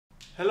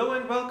Hello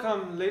and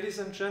welcome, ladies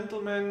and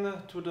gentlemen,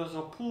 to the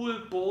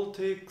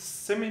RAPOOL-Baltic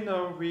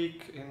Seminar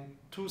Week in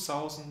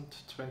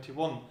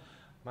 2021.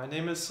 My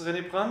name is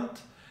René Brandt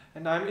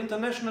and I'm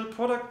International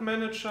Product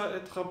Manager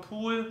at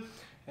RAPOOL,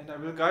 and I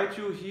will guide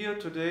you here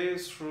today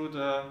through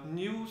the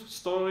new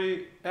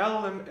story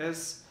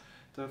RlmS,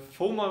 the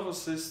foam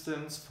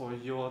resistance for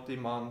your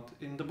demand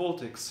in the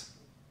Baltics.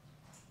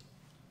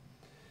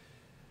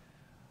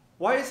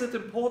 Why is it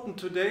important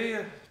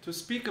today to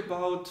speak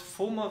about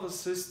foam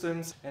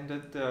resistance and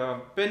the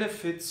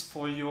benefits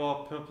for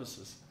your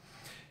purposes?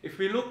 If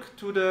we look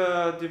to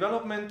the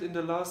development in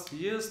the last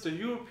years, the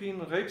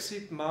European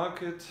rapeseed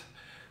market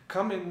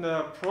come in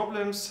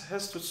problems,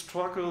 has to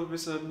struggle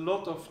with a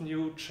lot of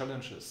new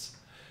challenges.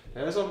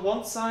 There is on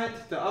one side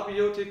the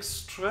abiotic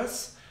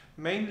stress,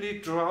 mainly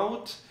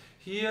drought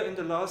here in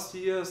the last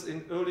years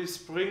in early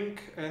spring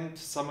and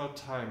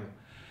summertime.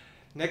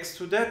 Next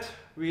to that,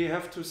 we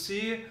have to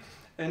see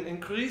an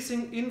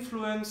increasing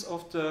influence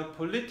of the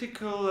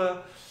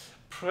political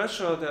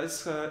pressure. There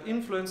is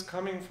influence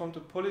coming from the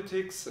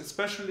politics,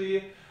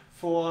 especially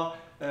for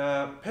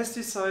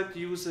pesticide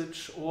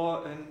usage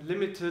or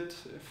limited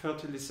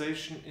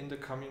fertilization in the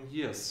coming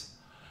years.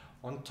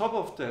 On top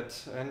of that,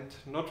 and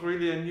not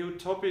really a new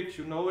topic,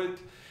 you know it,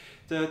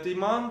 the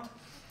demand,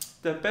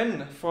 the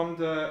ban from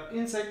the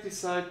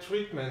insecticide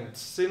treatment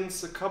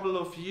since a couple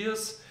of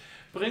years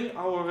bring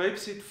our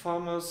rapeseed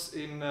farmers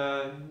in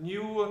a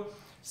new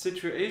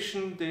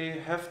situation. They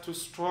have to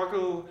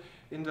struggle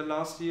in the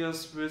last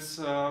years with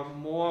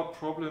more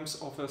problems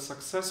of a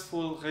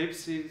successful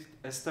rapeseed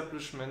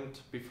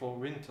establishment before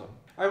winter.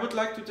 I would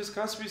like to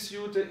discuss with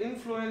you the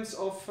influence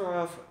of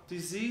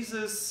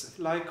diseases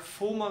like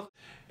foam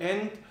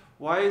and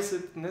why is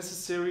it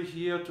necessary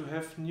here to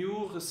have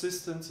new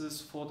resistances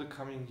for the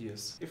coming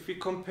years. If we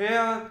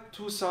compare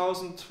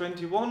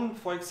 2021,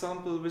 for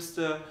example, with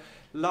the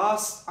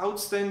last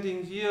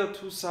outstanding year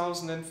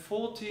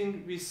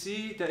 2014, we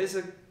see there is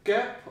a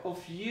gap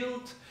of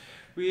yield.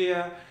 We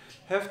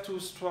have to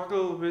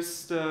struggle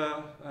with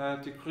the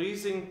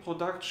decreasing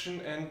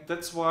production, and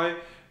that's why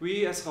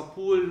we as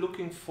RAPOOL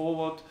looking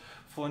forward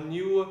for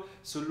new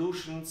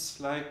solutions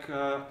like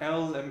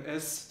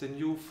RlmS, the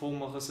new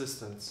foam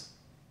resistance.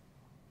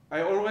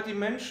 I already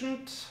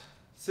mentioned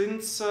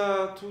since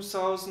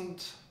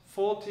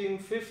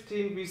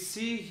 2014-15 we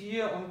see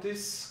here on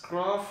this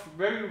graph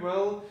very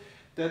well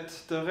that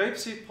the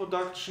rapeseed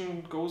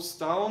production goes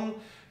down.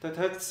 That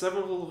had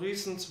several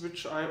reasons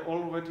which I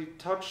already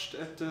touched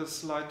at the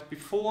slide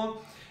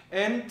before.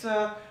 And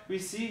we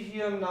see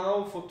here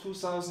now for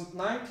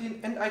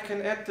 2019, and I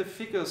can add the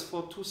figures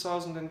for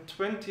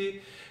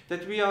 2020,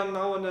 that we are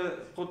now on a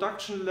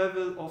production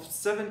level of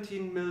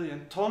 17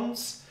 million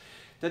tons.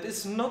 That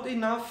is not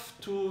enough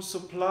to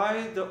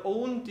supply the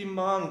own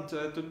demand,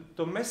 the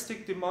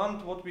domestic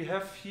demand what we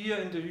have here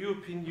in the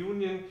European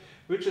Union,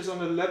 which is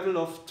on a level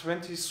of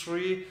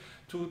 23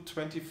 to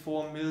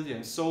 24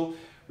 million. So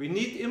we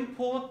need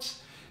import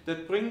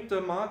that bring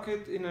the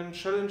market in a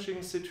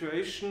challenging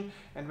situation.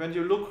 And when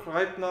you look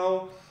right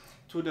now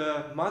to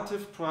the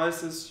market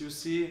prices, you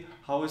see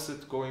how is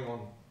it going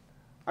on.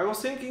 I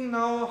was thinking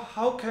now,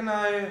 how can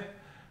I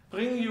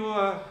bring you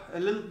a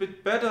little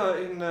bit better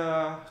in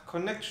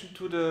connection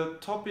to the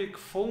topic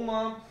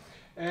foam,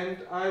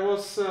 and I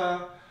was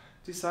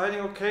deciding,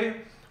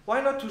 okay,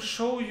 why not to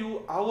show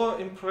you our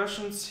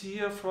impressions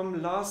here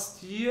from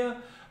last year,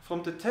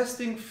 from the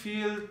testing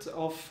field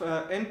of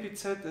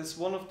NPZ as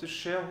one of the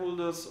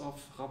shareholders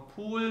of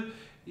RAPOOL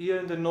here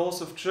in the north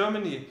of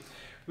Germany.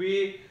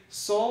 We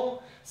saw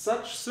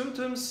such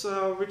symptoms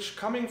which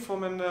coming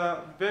from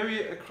a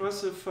very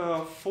aggressive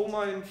foam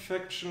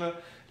infection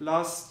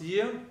last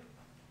year.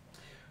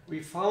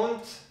 We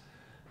found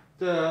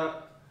the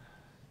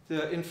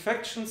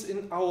infections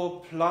in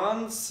our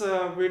plants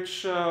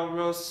which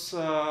was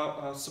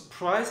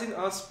surprising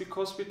us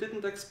because we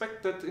didn't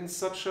expect that in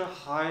such a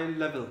high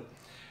level.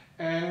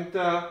 And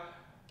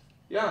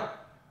yeah,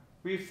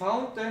 we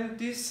found then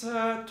these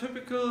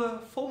typical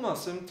foam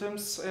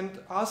symptoms and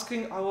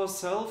asking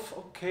ourselves,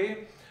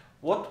 okay,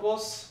 what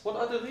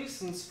are the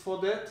reasons for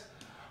that?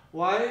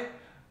 Why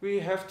we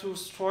have to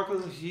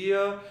struggle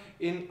here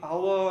in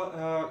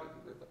our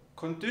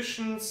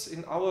conditions,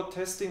 in our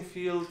testing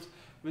field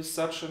with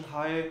such a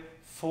high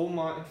foam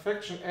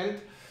infection?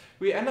 And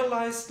we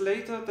analyzed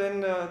later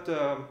then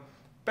the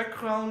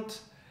background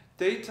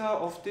data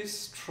of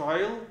this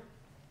trial,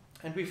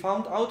 and we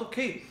found out,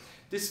 okay,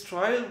 this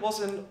trial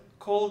was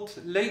called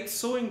late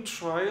sowing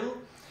trial.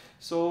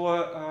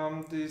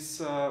 So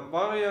these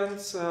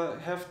variants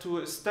have to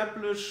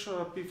establish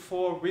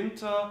before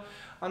winter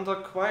under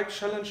quite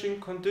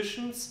challenging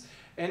conditions,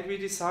 and we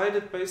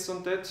decided based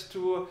on that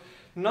to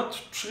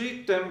not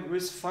treat them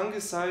with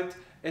fungicide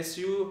as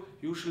you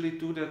usually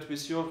do that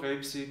with your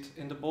rapeseed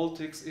in the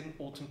Baltics in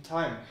autumn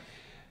time.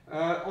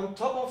 On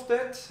top of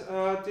that,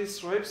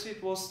 this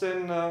rapeseed was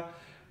then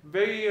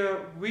very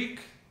weak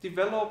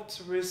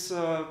developed with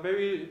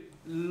very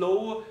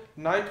low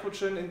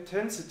nitrogen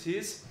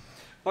intensities,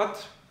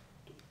 but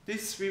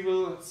this we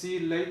will see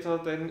later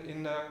then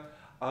in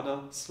other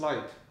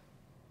slide.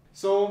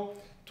 So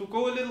to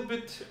go a little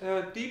bit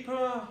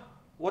deeper,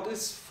 what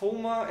is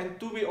FOMA, and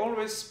do we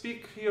always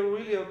speak here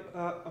really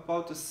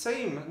about the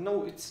same?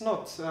 No, it's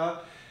not.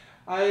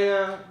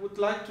 I would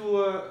like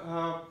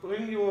to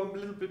bring you a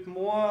little bit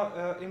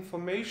more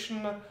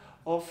information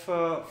of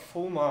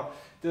FOMA.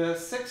 The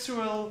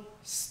sexual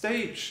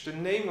stage, the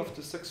name of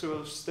the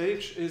sexual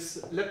stage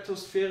is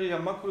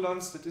Leptosphaeria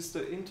maculans. That is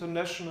the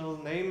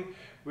international name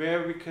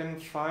where we can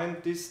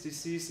find this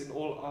disease in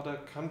all other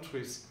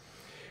countries.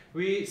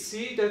 We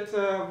see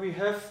that we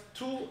have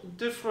two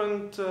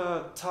different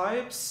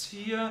types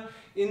here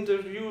in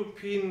the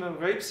European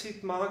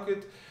rapeseed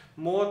market.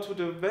 More to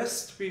the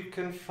west we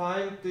can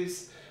find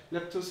this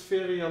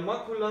Leptosphaeria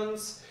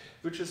maculans,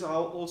 which is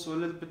also a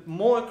little bit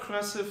more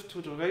aggressive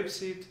to the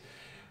rapeseed.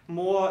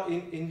 More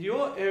in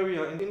your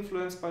area, and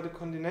influenced by the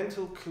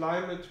continental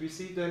climate, we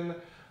see then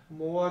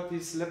more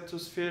this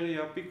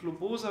Leptosphaeria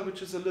biglobosa,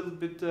 which is a little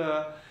bit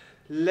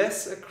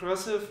less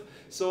aggressive.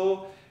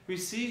 So we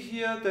see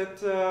here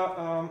that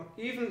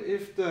even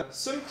if the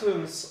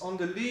symptoms on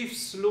the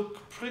leaves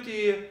look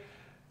pretty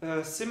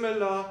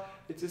similar,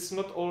 it is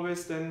not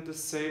always then the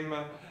same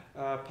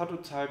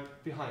pathotype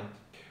behind.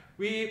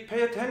 We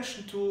pay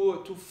attention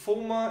to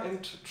FOMA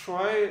and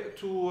try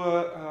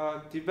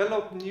to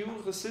develop new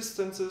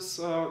resistances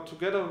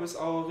together with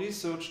our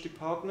research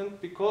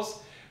department, because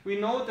we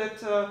know that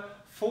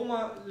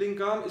FOMA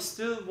lingam is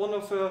still one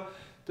of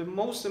the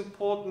most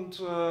important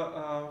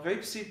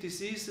rapeseed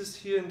diseases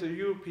here in the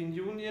European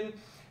Union,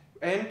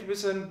 and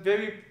with a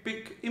very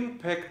big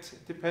impact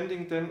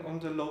depending then on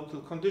the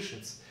local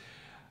conditions.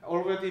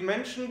 Already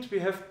mentioned, we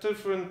have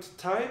different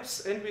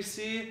types, and we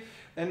see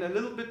a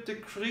little bit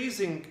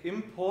decreasing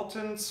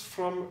importance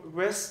from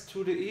west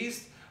to the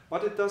east,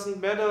 but it doesn't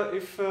matter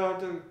if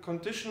the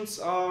conditions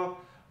are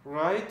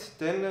right,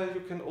 then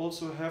you can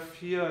also have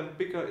here a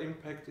bigger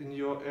impact in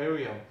your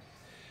area.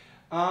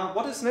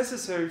 What is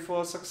necessary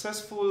for a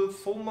successful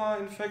FOMA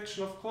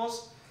infection? Of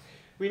course,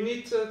 we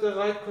need the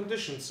right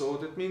conditions, so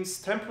that means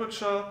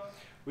temperature,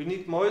 we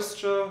need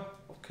moisture,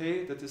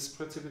 okay, that is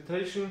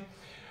precipitation.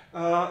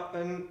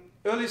 And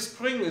early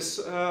spring is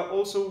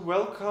also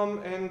welcome,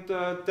 and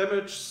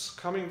damage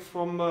coming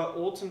from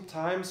autumn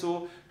time,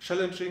 so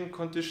challenging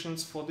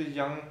conditions for the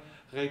young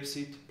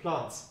rapeseed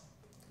plants.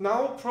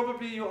 Now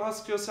probably you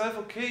ask yourself,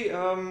 okay,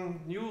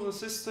 new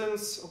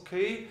resistance,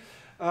 okay,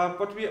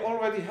 but we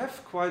already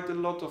have quite a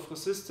lot of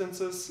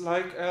resistances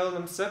like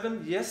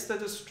RlmS. Yes,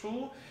 that is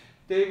true.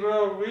 They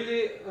were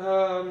really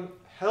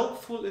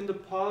helpful in the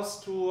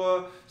past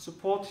to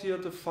support here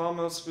the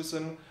farmers with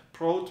a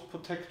broad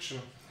protection.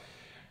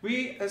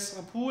 We, as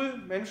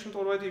RAPOOL mentioned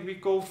already, we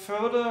go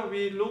further,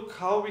 we look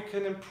how we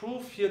can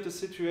improve here the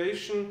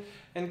situation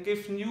and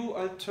give new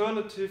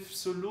alternative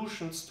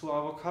solutions to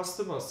our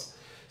customers.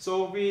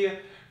 So we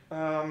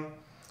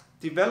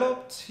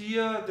developed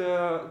here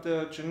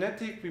the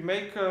genetic, we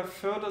make a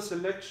further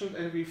selection,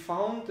 and we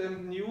found a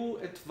new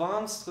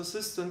advanced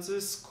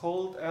resistances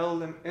called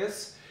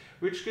RlmS,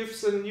 which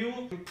gives a new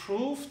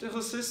improved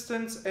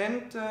resistance,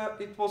 and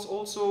it was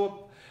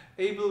also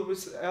able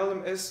with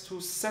RlmS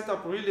to set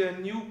up really a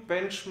new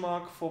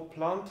benchmark for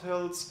plant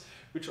health,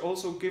 which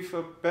also give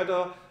a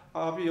better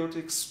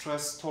abiotic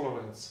stress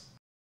tolerance.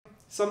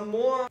 Some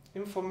more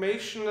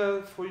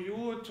information for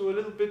you to a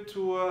little bit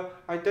to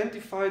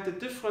identify the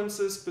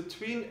differences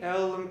between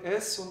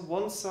RlmS on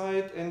one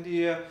side and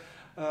the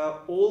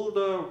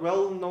older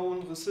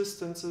well-known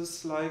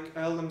resistances like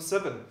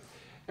RlmS.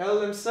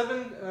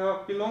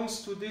 RlmS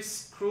belongs to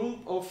this group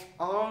of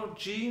R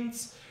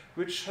genes,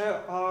 which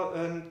are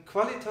a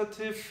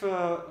qualitative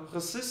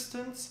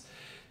resistance.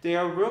 They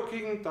are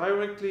working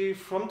directly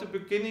from the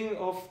beginning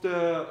of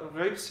the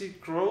rapeseed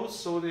growth,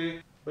 so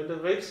when the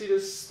rapeseed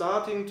is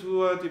starting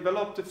to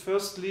develop the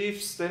first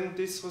leaves, then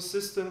this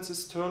resistance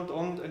is turned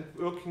on and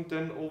working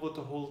then over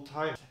the whole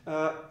time.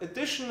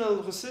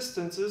 Additional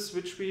resistances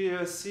which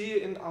we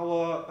see in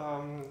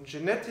our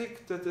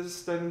genetic, that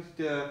is then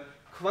the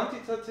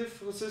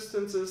quantitative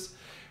resistances,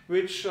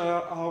 which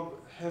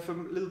have a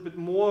little bit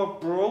more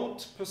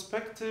broad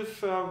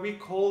perspective. We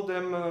call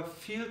them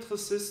field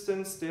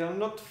resistance. They are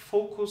not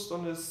focused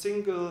on a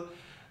single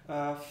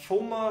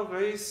FOMA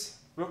race,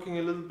 working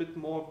a little bit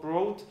more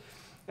broad,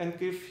 and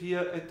give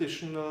here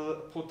additional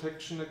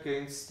protection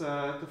against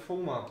the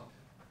FOMA.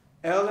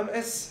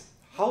 RlmS,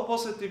 how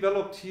was it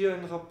developed here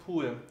in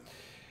RAPOOL?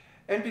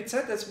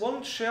 NBZ, as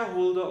one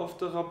shareholder of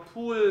the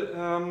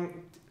RAPOOL,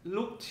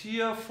 looked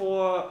here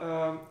for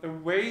a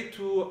way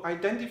to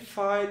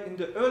identify in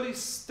the early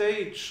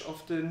stage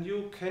of the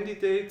new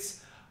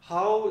candidates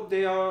how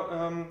they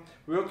are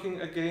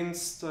working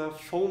against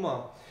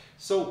FOMA.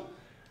 So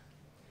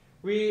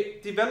we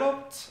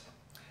developed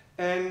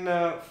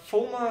a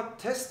FOMA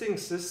testing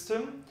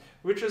system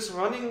which is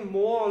running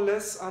more or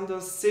less under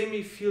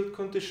semi-field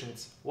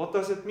conditions. What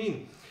does it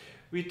mean?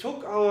 We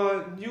took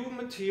our new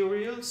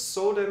materials,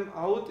 sow them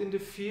out in the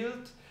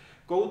field,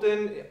 go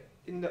then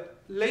in the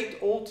late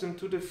autumn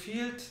to the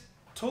field,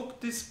 took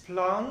these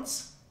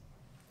plants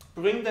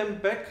bring them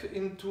back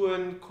into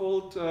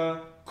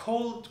a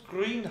cold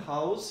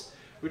greenhouse,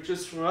 which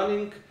is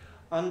running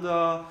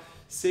under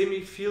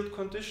semi-field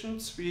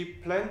conditions. We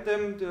plant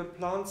the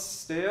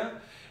plants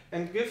there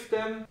and give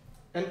them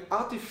an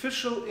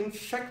artificial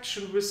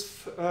infection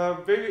with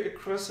very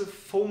aggressive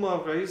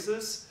FOMA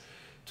races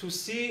to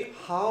see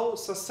how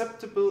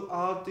susceptible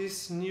are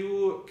these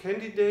new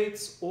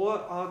candidates, or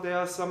are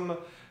there some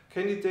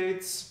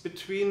candidates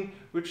between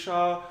which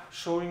are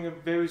showing a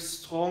very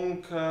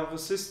strong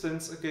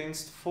resistance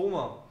against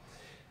FOMA.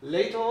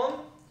 Later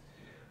on,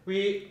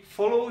 we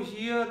follow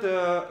here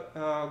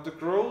the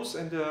growth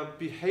and the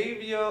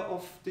behavior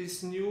of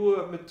this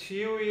new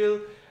material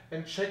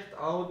and checked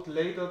out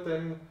later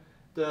then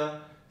the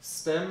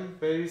stem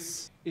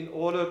base in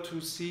order to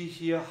see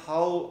here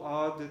how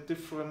are the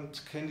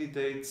different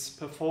candidates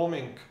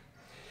performing.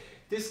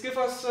 This gives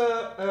us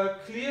a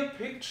clear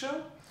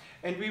picture,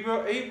 and we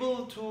were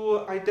able to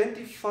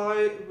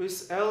identify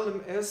with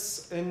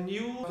RlmS a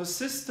new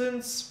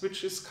resistance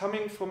which is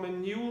coming from a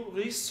new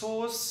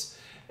resource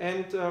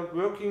and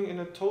working in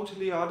a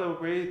totally other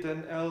way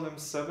than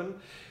RlmS7,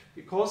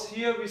 because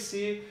here we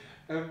see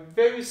a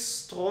very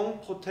strong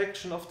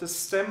protection of the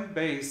stem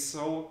base.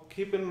 So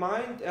keep in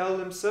mind,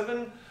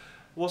 RlmS7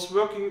 was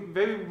working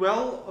very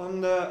well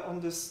on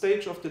the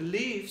stage of the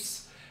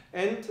leaves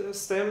and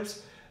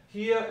stems.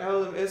 Here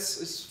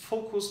RlmS is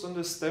focused on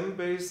the stem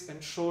base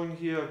and showing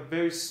here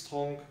very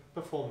strong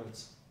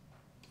performance.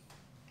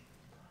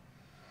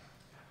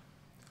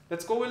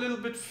 Let's go a little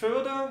bit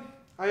further.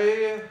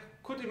 I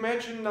could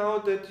imagine now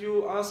that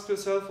you ask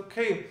yourself,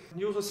 okay,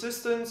 new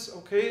resistance,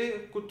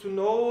 okay, good to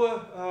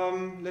know,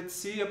 let's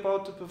see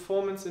about the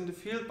performance in the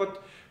field,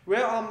 but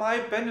where are my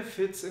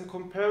benefits in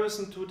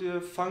comparison to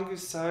the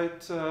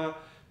fungicide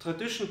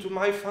tradition, to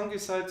my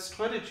fungicide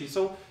strategy?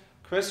 So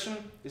question,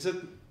 is it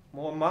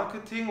more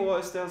marketing or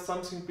is there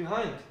something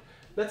behind?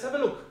 Let's have a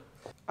look.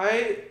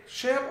 I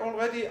shared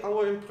already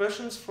our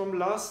impressions from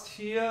last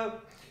year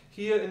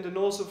here in the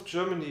north of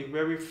Germany,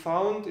 where we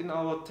found in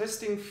our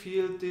testing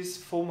field this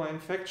FOMA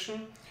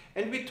infection,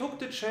 and we took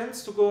the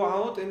chance to go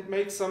out and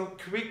make some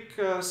quick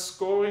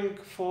scoring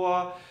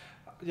for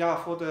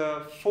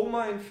the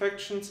FOMA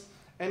infections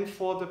and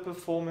for the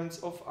performance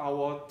of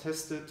our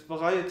tested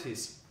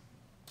varieties.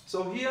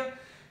 So here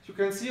you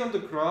can see on the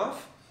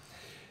graph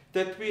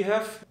that we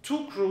have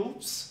two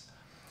groups.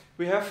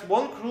 We have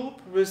one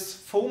group with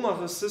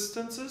FOMA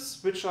resistances,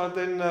 which are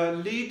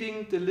then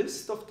leading the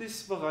list of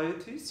these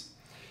varieties.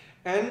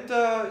 And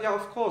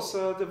of course,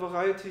 the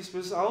varieties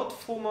without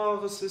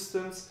FOMA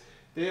resistance,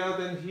 they are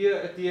then here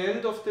at the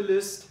end of the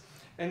list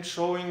and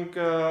showing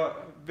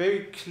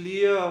very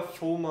clear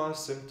FOMA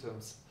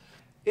symptoms.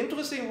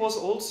 Interesting was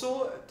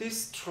also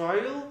this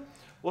trial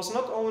was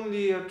not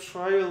only a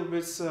trial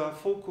with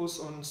focus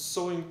on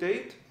sowing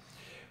date.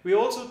 We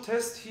also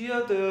test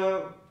here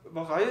the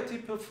variety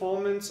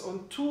performance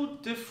on two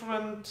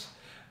different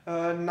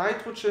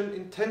nitrogen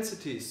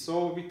intensities.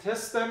 So we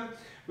test them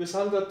with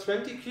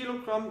 120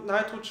 kilogram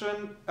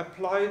nitrogen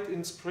applied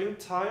in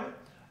springtime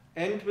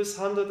and with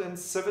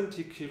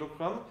 170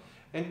 kilogram.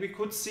 And we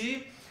could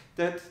see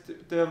that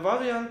the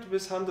variant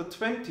with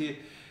 120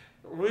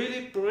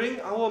 really bring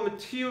our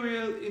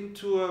material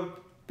into a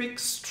big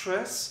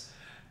stress,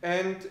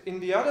 and in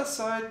the other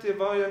side the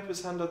variant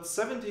with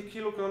 170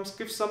 kilograms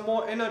gives some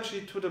more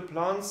energy to the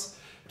plants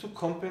to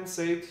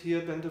compensate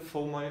here then the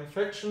FOMA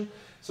infection.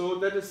 So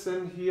that is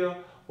then here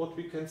what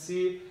we can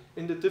see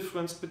in the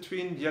difference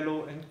between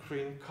yellow and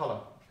green color.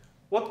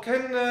 What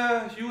can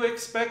you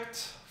expect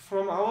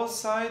from our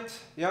side?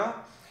 Yeah,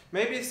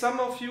 maybe some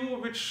of you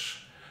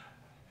which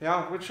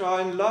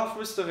are in love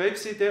with the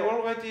rapeseed, they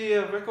already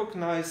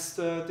recognized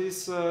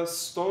this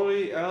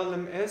story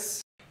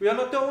RlmS. We are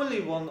not the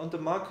only one on the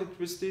market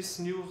with this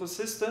new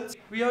resistance.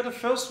 We are the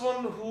first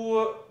one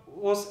who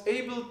was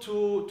able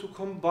to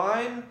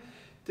combine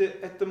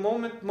at the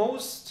moment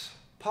most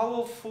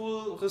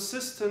powerful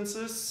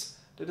resistances.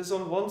 That is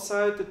on one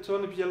side the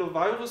turnip yellow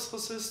virus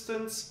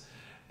resistance,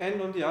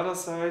 and on the other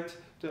side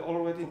the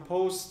already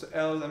proposed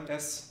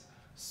RlmS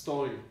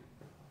story.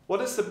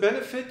 What is the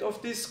benefit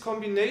of this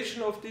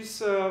combination of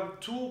these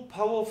two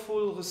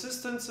powerful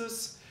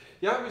resistances?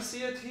 Yeah, we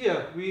see it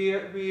here.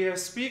 We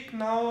speak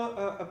now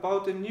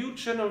about a new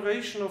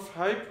generation of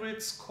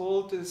hybrids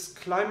called this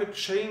climate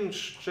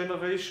change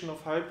generation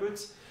of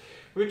hybrids,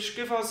 which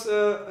give us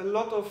a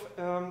lot of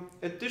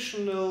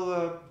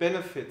additional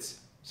benefits.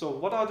 So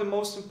what are the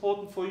most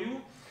important for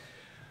you?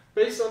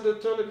 Based on the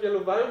turnip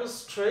yellow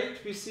virus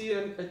trait, we see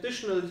an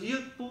additional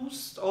yield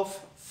boost of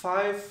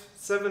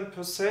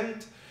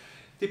 5-7%.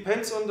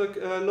 Depends on the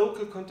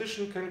local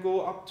condition, can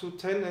go up to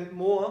 10 and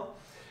more.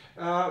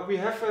 We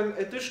have an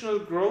additional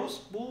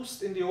growth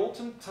boost in the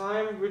autumn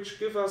time, which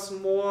give us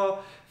more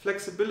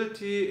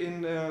flexibility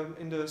in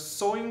the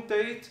sowing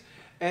date.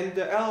 And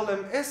the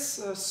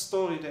RlmS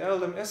story, the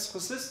RlmS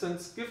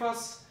resistance, give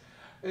us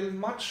a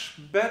much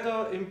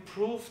better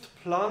improved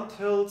plant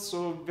health,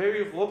 so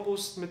very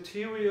robust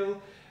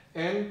material,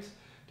 and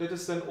that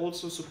is then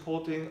also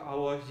supporting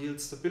our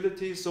yield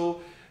stability. So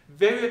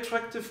very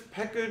attractive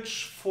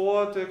package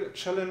for the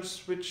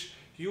challenge which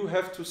you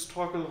have to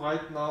struggle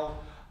right now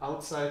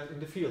outside in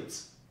the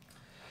fields.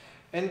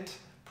 And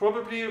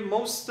probably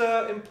most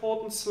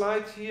important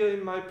slide here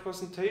in my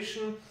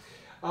presentation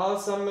are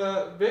some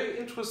very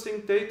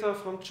interesting data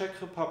from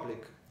Czech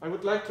Republic. I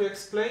would like to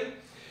explain.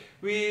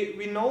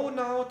 We know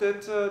now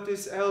that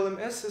this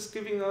RlmS is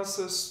giving us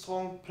a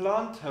strong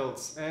plant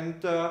health,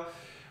 and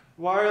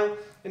while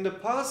in the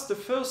past the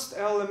first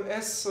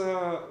RlmS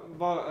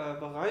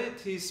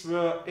varieties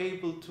were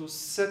able to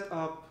set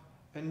up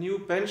a new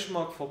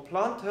benchmark for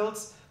plant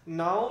health,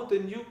 now the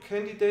new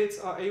candidates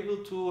are able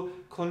to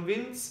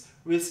convince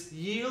with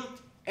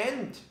yield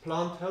and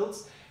plant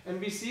health, and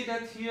we see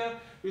that here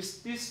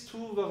with these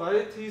two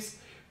varieties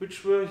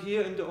which were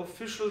here in the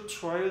official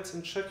trials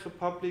in Czech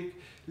Republic,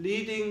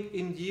 leading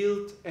in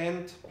yield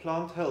and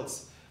plant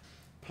health.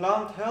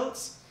 Plant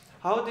health,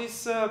 how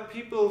these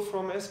people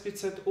from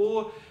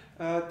SPZO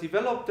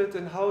developed it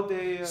and how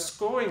they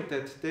scoring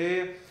that.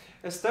 They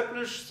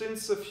established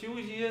since a few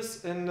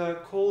years a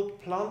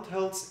called plant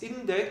health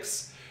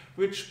index,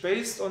 which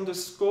based on the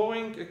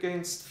scoring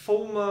against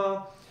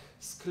FOMA,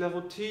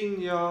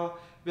 sclerotinia,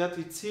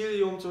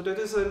 verticillium, so that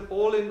is an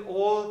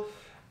all-in-all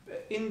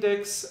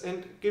index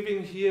and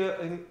giving here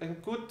a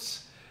good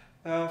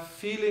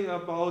feeling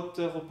about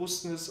the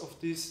robustness of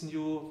these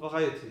new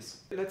varieties.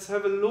 Let's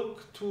have a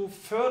look to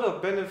further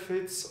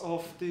benefits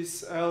of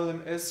this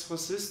RlmS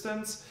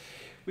resistance.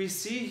 We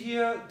see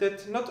here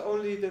that not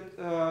only that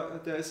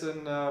there is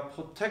a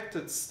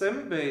protected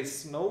stem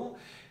base, no,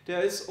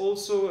 there is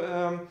also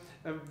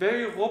a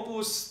very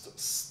robust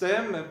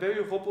stem, a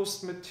very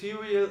robust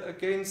material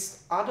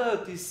against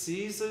other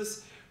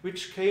diseases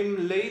which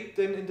came late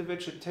then in the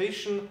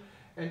vegetation,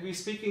 and we're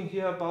speaking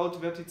here about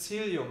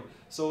verticillium.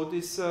 So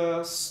this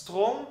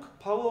strong,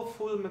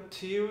 powerful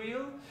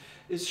material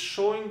is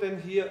showing then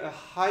here a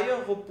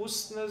higher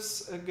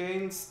robustness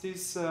against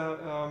this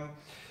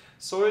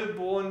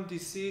soil-borne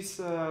disease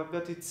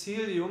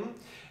verticillium,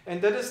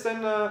 and that is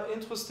then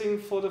interesting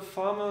for the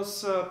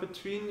farmers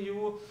between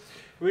you,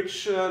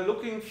 which are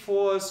looking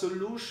for a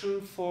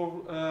solution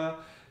for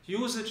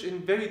usage in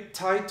very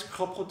tight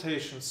crop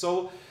rotation.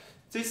 So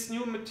this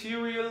new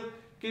material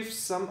gives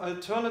some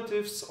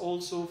alternatives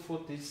also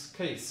for this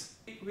case.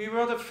 We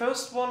were the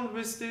first one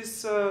with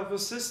this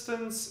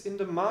resistance in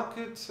the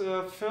market.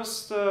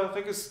 First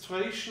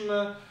registration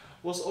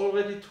was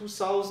already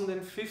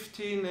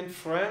 2015 in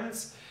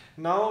France.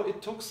 Now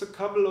it took a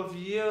couple of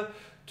years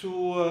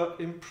to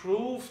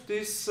improve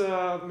this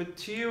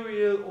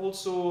material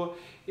also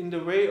in the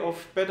way of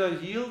better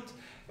yield,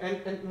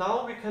 and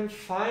now we can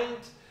find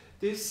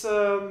this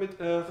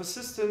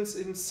resistance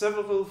in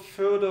several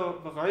further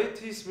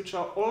varieties which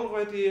are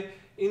already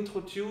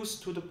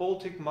introduced to the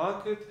Baltic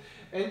market,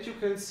 and you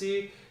can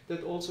see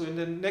that also in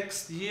the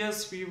next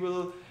years we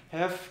will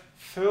have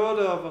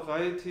further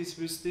varieties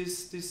with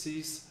this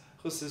disease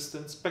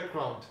resistance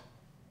background.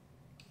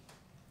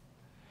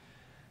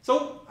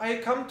 So I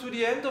come to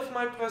the end of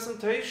my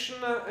presentation,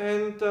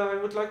 and I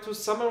would like to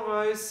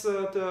summarize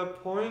the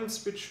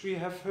points which we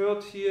have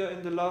heard here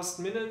in the last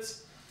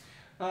minutes.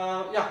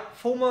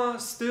 FOMA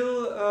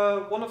still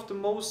one of the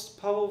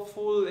most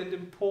powerful and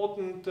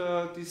important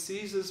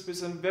diseases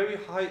with a very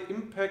high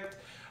impact.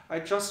 I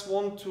just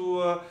want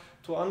to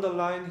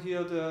underline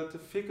here the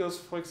figures,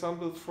 for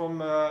example,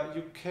 from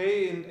UK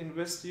in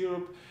West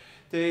Europe.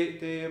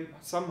 They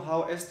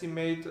somehow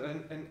estimate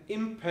an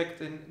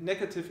impact, a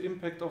negative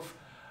impact of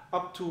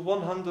up to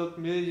 100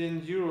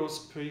 million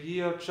euros per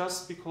year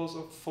just because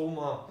of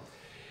FOMA.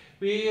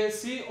 We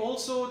see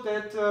also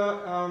that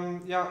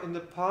in the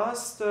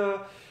past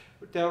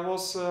there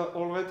was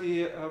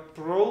already a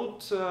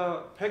broad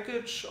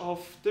package of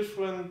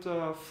different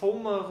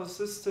FOMA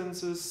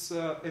resistances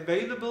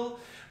available,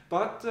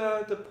 but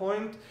the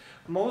point,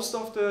 most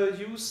of the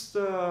used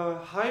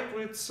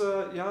hybrids,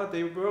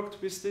 they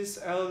worked with this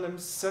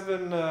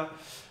RlmS7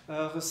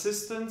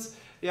 resistance.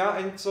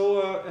 And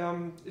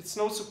so it's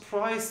no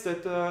surprise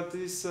that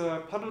these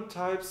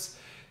podotypes,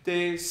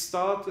 they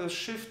start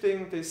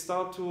shifting, they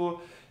start to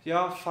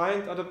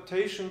find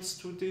adaptations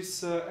to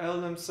this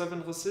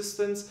RlmS7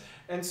 resistance.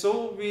 And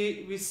so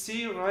we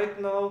see right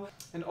now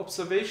an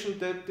observation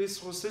that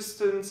this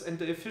resistance and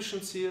the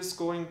efficiency is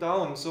going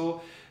down.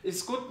 So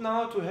it's good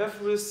now to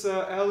have with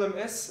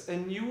RlmS a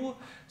new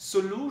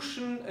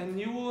solution, a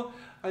new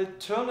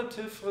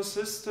alternative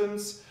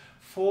resistance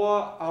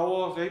for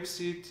our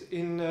rapeseed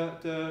in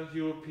the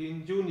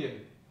European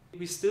Union.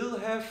 We still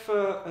have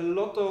a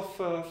lot of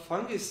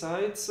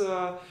fungicides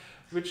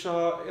which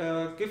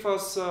give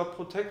us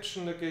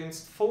protection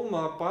against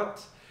FOMA,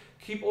 but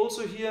keep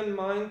also here in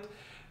mind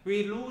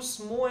we lose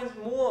more and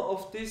more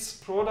of these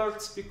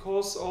products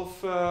because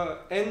of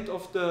end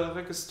of the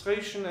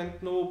registration and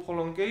no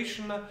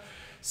prolongation.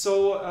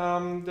 So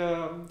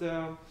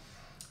the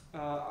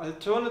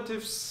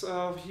alternatives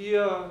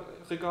here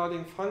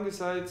regarding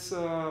fungicides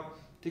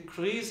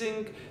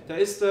decreasing. There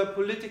is the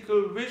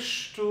political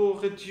wish to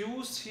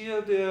reduce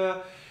here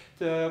the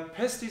the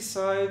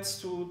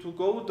pesticides to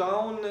go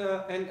down,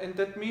 and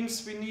that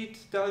means we need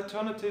the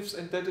alternatives,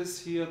 and that is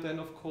here then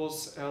of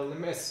course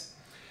RlmS.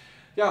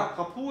 Yeah,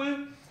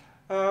 RAPOOL,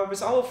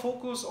 with our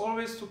focus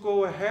always to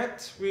go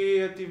ahead,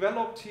 we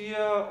developed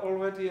here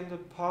already in the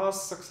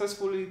past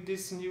successfully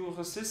this new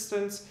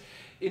resistance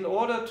in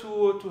order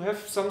to have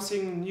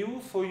something new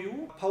for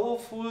you,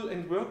 powerful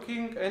and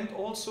working, and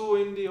also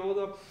in the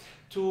order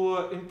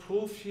to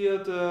improve here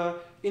the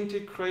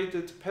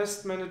integrated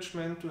pest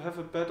management, to have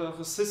a better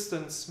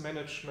resistance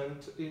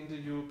management in the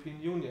European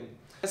Union.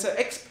 As an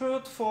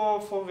expert for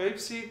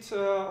rapeseed,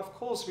 of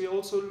course, we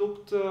also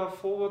looked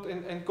forward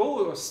and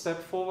go a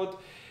step forward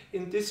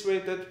in this way,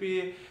 that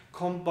we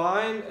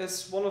combine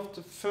as one of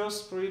the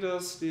first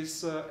breeders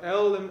this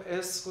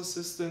RlmS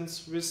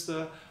resistance with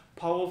the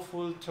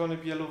powerful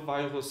turnip yellow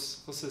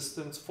virus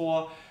resistance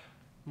for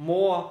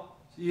more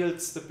yield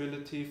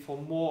stability, for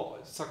more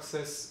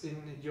success in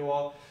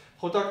your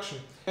production.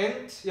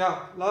 And yeah,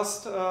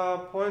 last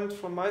point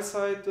from my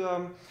side,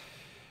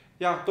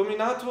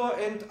 Dominator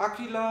and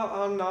Aquila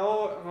are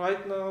now,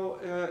 right now,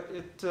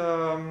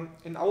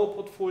 in our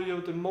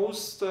portfolio, the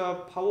most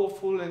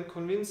powerful and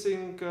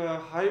convincing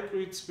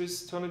hybrids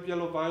with turnip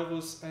yellow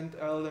virus and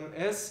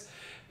RlmS,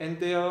 and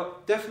they are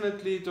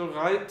definitely the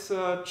right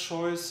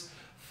choice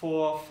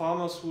for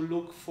farmers who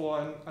look for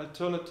an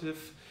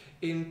alternative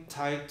in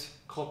tight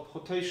crop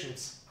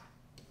rotations.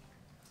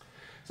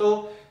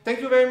 So thank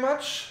you very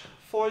much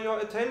for your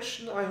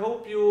attention. I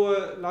hope you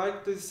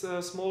like this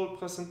small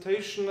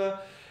presentation,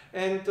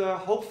 and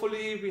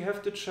hopefully we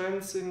have the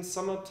chance in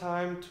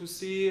summertime to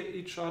see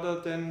each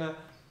other then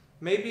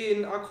maybe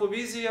in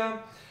Acrovisia.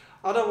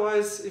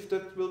 Otherwise, if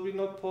that will be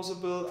not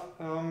possible,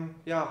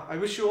 I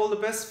wish you all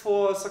the best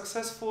for a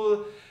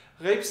successful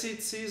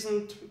rapeseed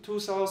season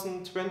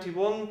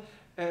 2021.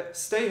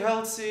 Stay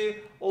healthy,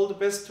 all the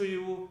best to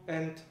you,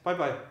 and bye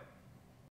bye.